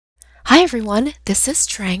Hi everyone, this is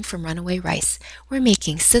Trang from Runaway Rice. We're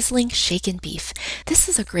making sizzling shaken beef. This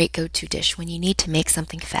is a great go-to dish when you need to make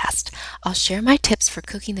something fast. I'll share my tips for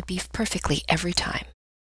cooking the beef perfectly every time.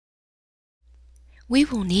 We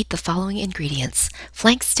will need the following ingredients: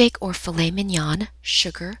 flank steak or filet mignon,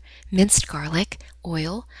 sugar, minced garlic,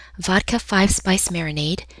 oil, vodka 5-spice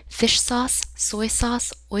marinade, fish sauce, soy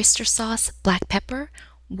sauce, oyster sauce, black pepper,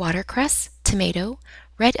 watercress, tomato,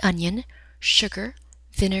 red onion, sugar,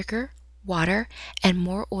 vinegar, water, and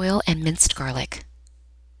more oil and minced garlic.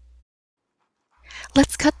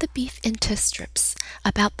 Let's cut the beef into strips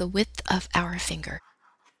about the width of our finger.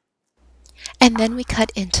 And then we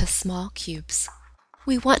cut into small cubes.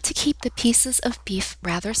 We want to keep the pieces of beef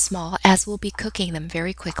rather small as we'll be cooking them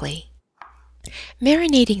very quickly.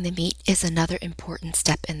 Marinating the meat is another important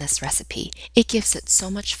step in this recipe. It gives it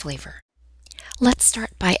so much flavor. Let's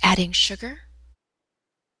start by adding sugar,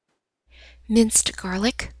 minced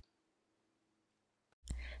garlic,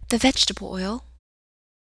 the vegetable oil,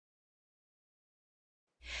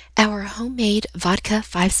 our homemade vodka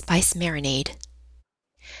 5-spice marinade.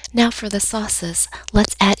 Now for the sauces,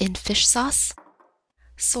 let's add in fish sauce,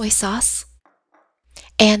 soy sauce,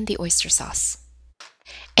 and the oyster sauce.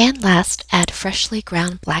 And last, add freshly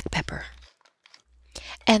ground black pepper.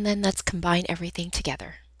 And then let's combine everything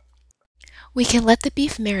together. We can let the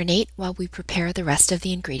beef marinate while we prepare the rest of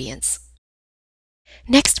the ingredients.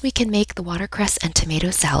 Next, we can make the watercress and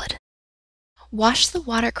tomato salad. Wash the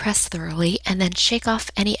watercress thoroughly and then shake off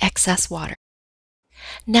any excess water.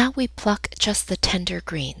 Now we pluck just the tender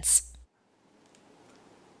greens.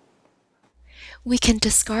 We can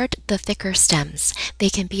discard the thicker stems. They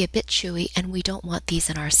can be a bit chewy and we don't want these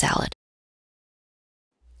in our salad.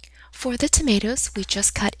 For the tomatoes, we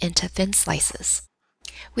just cut into thin slices.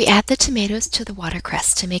 We add the tomatoes to the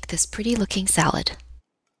watercress to make this pretty looking salad.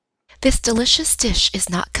 This delicious dish is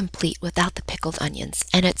not complete without the pickled onions,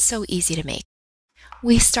 and it's so easy to make.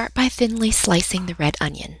 We start by thinly slicing the red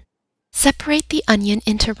onion. Separate the onion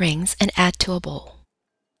into rings and add to a bowl.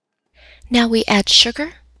 Now we add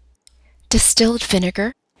sugar, distilled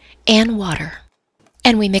vinegar, and water,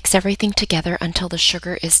 and we mix everything together until the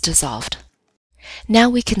sugar is dissolved. Now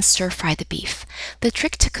we can stir-fry the beef. The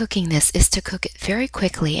trick to cooking this is to cook it very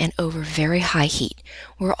quickly and over very high heat.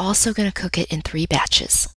 We're also going to cook it in 3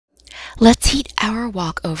 batches. Let's heat our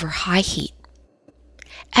wok over high heat.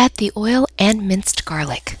 Add the oil and minced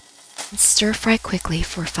garlic. And stir-fry quickly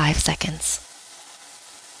for 5 seconds.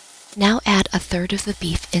 Now add a third of the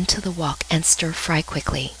beef into the wok and stir-fry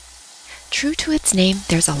quickly. True to its name,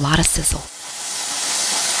 there's a lot of sizzle.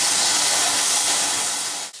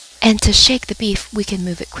 And to shake the beef, we can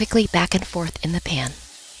move it quickly back and forth in the pan.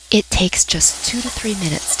 It takes just 2 to 3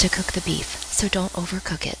 minutes to cook the beef, so don't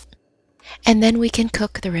overcook it. And then we can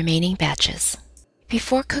cook the remaining batches.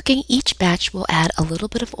 Before cooking each batch, we'll add a little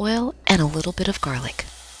bit of oil and a little bit of garlic.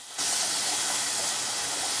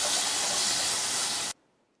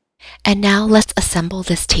 And now let's assemble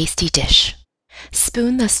this tasty dish.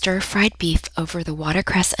 Spoon the stir-fried beef over the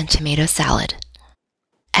watercress and tomato salad.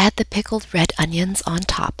 Add the pickled red onions on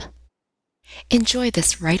top. Enjoy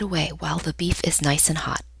this right away while the beef is nice and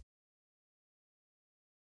hot.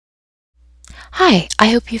 Hi, I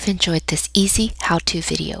hope you've enjoyed this easy how-to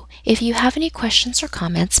video. If you have any questions or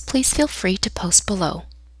comments, please feel free to post below.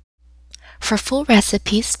 For full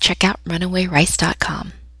recipes, check out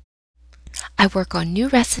runawayrice.com. I work on new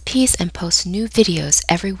recipes and post new videos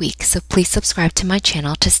every week, so please subscribe to my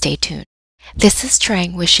channel to stay tuned. This is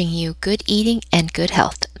Trang wishing you good eating and good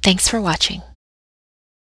health. Thanks for watching.